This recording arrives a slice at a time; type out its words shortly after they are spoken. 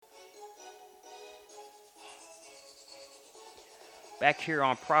back here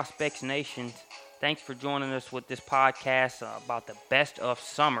on Prospects Nation. Thanks for joining us with this podcast about the best of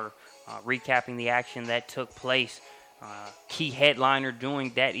summer, recapping the action that took place. Key headliner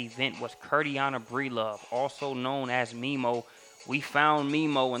during that event was Kurtiana Breelove, also known as Mimo. We found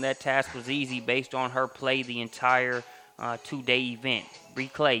Mimo, and that task was easy based on her play the entire two-day event. Bree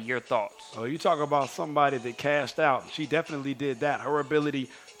Clay, your thoughts? Oh, you talk about somebody that cashed out. She definitely did that. Her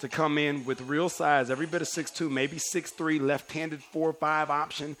ability to come in with real size, every bit of 6'2", maybe 6'3", left-handed 4-5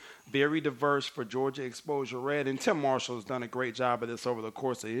 option, very diverse for Georgia Exposure Red. And Tim Marshall has done a great job of this over the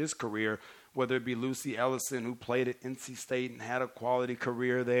course of his career, whether it be Lucy Ellison, who played at NC State and had a quality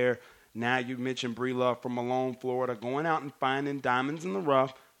career there. Now you mentioned Breelove from Malone, Florida, going out and finding diamonds in the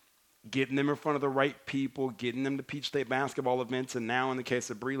rough, getting them in front of the right people, getting them to Peach State basketball events, and now in the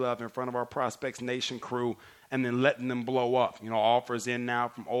case of Breelove, in front of our Prospects Nation crew, and then letting them blow up. You know, offers in now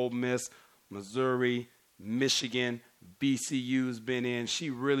from Ole Miss, Missouri, Michigan, VCU's been in. She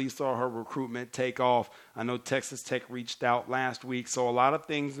really saw her recruitment take off. I know Texas Tech reached out last week, so a lot of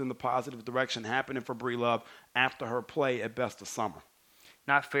things in the positive direction happening for Breelove after her play at Best of Summer.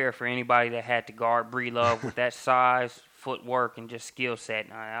 Not fair for anybody that had to guard Breelove with that size, footwork, and just skill set.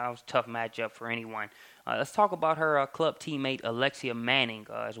 That was a tough matchup for anyone. Let's talk about her club teammate Alexia Manning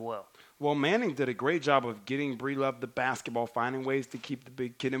as well. Well, Manning did a great job of getting Breelove the basketball, finding ways to keep the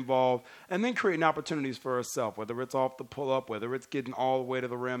big kid involved, and then creating opportunities for herself, whether it's off the pull-up, whether it's getting all the way to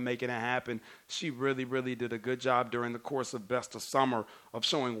the rim, making it happen. She really, really did a good job during the course of Best of Summer of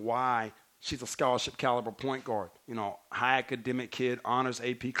showing why she's a scholarship caliber point guard. You know, high academic kid, honors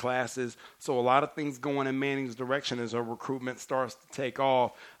AP classes. So a lot of things going in Manning's direction as her recruitment starts to take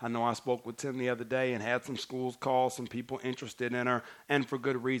off. I know I spoke with Tim the other day and had some schools call, some people interested in her, and for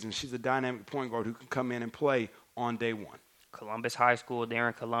good reason. She's a dynamic point guard who can come in and play on day one. Columbus High School there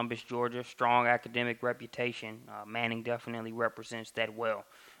in Columbus, Georgia. Strong academic reputation. Manning definitely represents that well.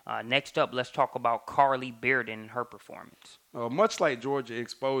 Next up, let's talk about Carly Bearden and her performance. Much like Georgia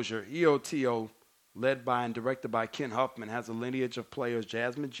Exposure, EOTO, led by and directed by Ken Huffman, has a lineage of players.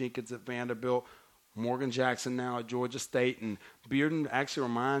 Jasmine Jenkins at Vanderbilt, Morgan Jackson now at Georgia State, and Bearden actually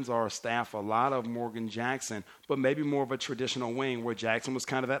reminds our staff a lot of Morgan Jackson, but maybe more of a traditional wing, where Jackson was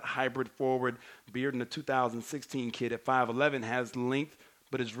kind of that hybrid forward. Bearden, a 2016 kid at 5'11", has length,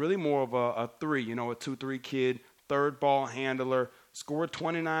 but is really more of a 3, a 2-3 kid, third ball handler. Scored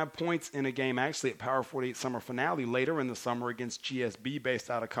 29 points in a game actually at Power 48 Summer Finale later in the summer against GSB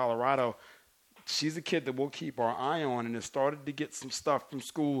based out of Colorado. She's a kid that we'll keep our eye on and has started to get some stuff from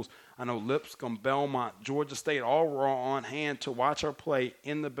schools. I know Lipscomb, Belmont, Georgia State all were on hand to watch her play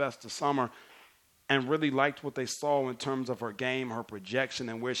in the Best of Summer and really liked what they saw in terms of her game, her projection,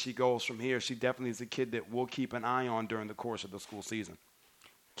 and where she goes from here. She definitely is a kid that we'll keep an eye on during the course of the school season.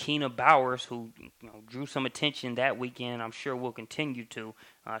 Keena Bowers, who drew some attention that weekend, I'm sure will continue to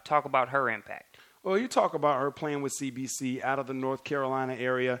talk about her impact. Well, you talk about her playing with CBC out of the North Carolina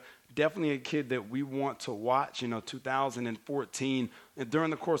area. Definitely a kid that we want to watch, 2014. And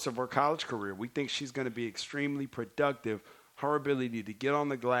during the course of her college career, we think she's going to be extremely productive. Her ability to get on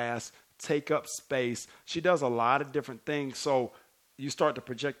the glass, take up space. She does a lot of different things. So you start to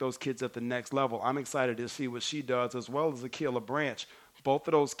project those kids at the next level. I'm excited to see what she does, as well as Akila Branch. Both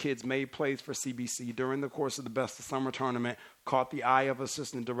of those kids made plays for CBC during the course of the Best of Summer tournament, caught the eye of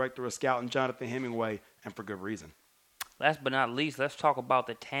Assistant Director of Scouting Jonathan Hemingway, and for good reason. Last but not least, let's talk about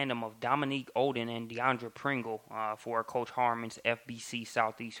the tandem of Dominique Oden and DeAndre Pringle for Coach Harmon's FBC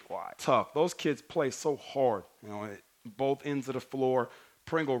Southeast squad. Tough. Those kids play so hard, at both ends of the floor.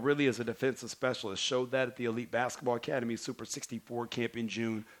 Pringle really is a defensive specialist. Showed that at the Elite Basketball Academy Super 64 camp in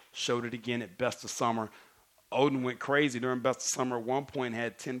June. Showed it again at Best of Summer. Oden went crazy during Best of Summer. At one point,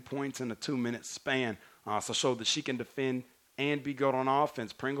 had 10 points in a 2-minute span. So showed that she can defend and be good on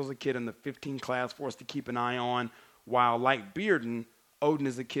offense. Pringle's a kid in the 15 class for us to keep an eye on. While like Bearden, Oden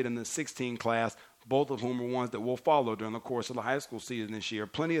is a kid in the 16 class, both of whom are ones that we'll follow during the course of the high school season this year.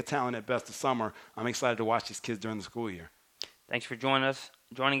 Plenty of talent at Best of Summer. I'm excited to watch these kids during the school year. Thanks for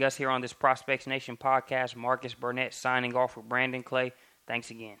joining us here on this Prospects Nation podcast. Marcus Burnett signing off for Brandon Clay. Thanks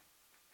again.